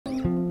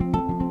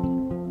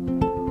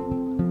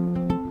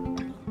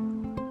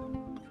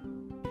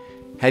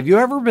Have you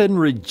ever been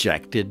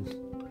rejected?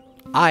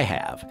 I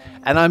have,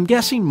 and I'm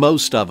guessing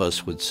most of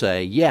us would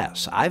say,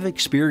 yes, I've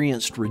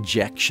experienced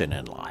rejection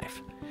in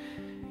life.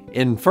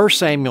 In 1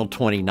 Samuel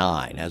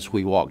 29, as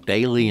we walk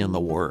daily in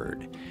the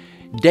Word,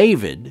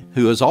 David,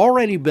 who has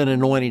already been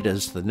anointed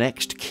as the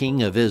next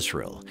king of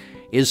Israel,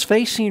 is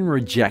facing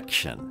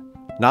rejection,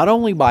 not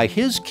only by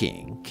his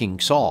king, King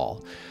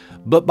Saul,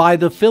 but by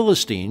the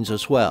Philistines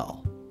as well.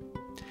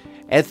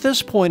 At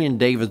this point in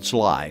David's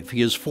life,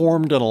 he has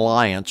formed an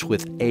alliance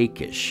with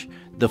Achish,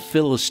 the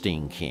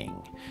Philistine king.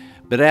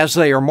 But as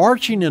they are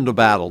marching into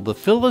battle, the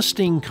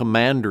Philistine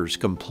commanders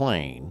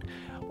complain,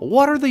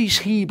 "What are these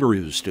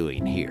Hebrews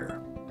doing here?"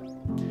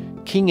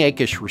 King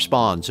Achish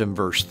responds in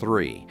verse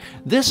 3,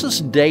 "This is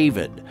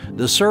David,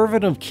 the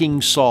servant of King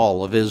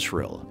Saul of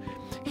Israel.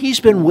 He's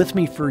been with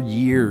me for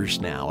years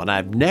now, and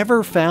I've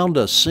never found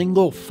a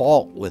single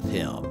fault with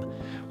him,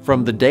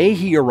 from the day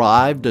he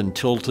arrived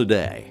until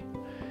today."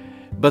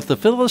 But the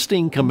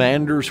Philistine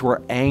commanders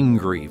were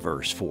angry,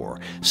 verse 4.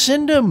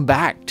 "Send him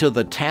back to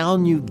the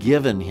town you've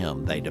given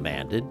him," they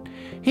demanded.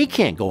 "He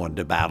can't go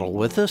into battle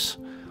with us.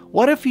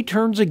 What if he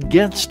turns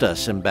against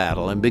us in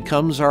battle and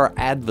becomes our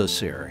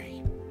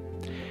adversary?"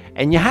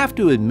 And you have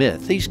to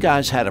admit, these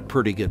guys had a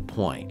pretty good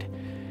point.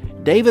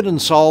 David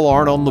and Saul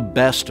aren't on the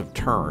best of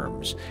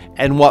terms,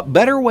 and what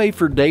better way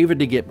for David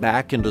to get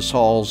back into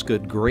Saul's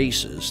good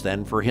graces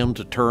than for him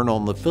to turn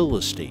on the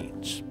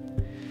Philistines?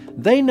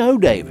 They know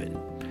David.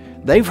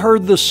 They've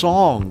heard the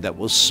song that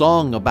was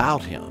sung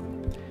about him.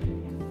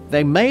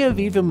 They may have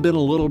even been a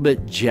little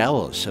bit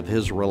jealous of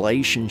his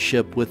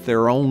relationship with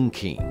their own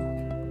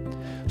king.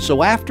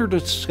 So after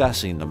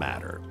discussing the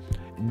matter,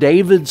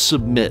 David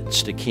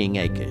submits to King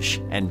Achish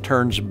and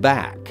turns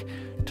back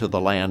to the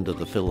land of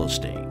the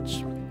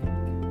Philistines.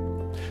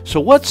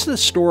 So what's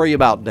this story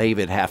about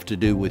David have to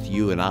do with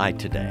you and I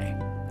today?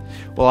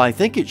 Well, I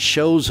think it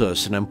shows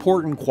us an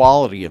important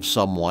quality of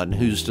someone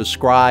who's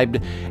described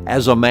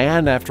as a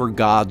man after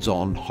God's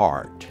own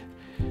heart.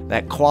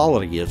 That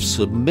quality of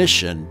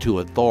submission to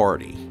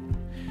authority.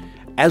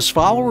 As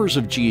followers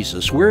of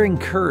Jesus, we're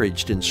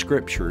encouraged in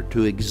Scripture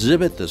to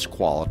exhibit this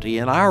quality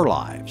in our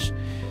lives.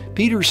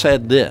 Peter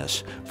said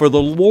this, "For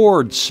the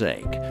Lord's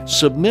sake,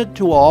 submit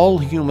to all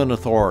human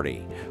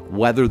authority,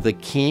 whether the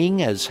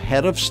king as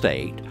head of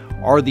state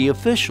or the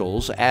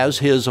officials as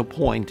his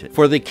appointed.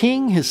 For the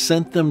king has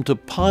sent them to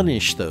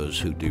punish those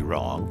who do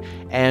wrong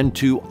and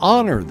to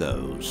honor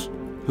those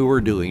who are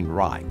doing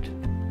right."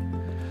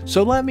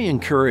 So let me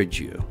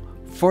encourage you,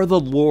 for the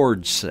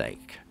Lord's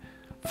sake,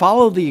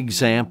 follow the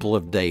example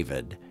of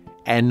David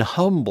and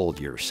humble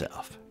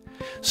yourself.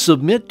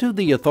 Submit to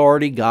the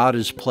authority God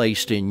has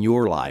placed in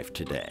your life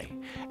today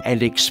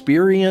and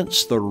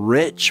experience the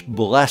rich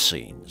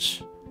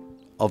blessings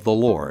of the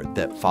Lord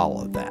that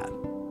follow that.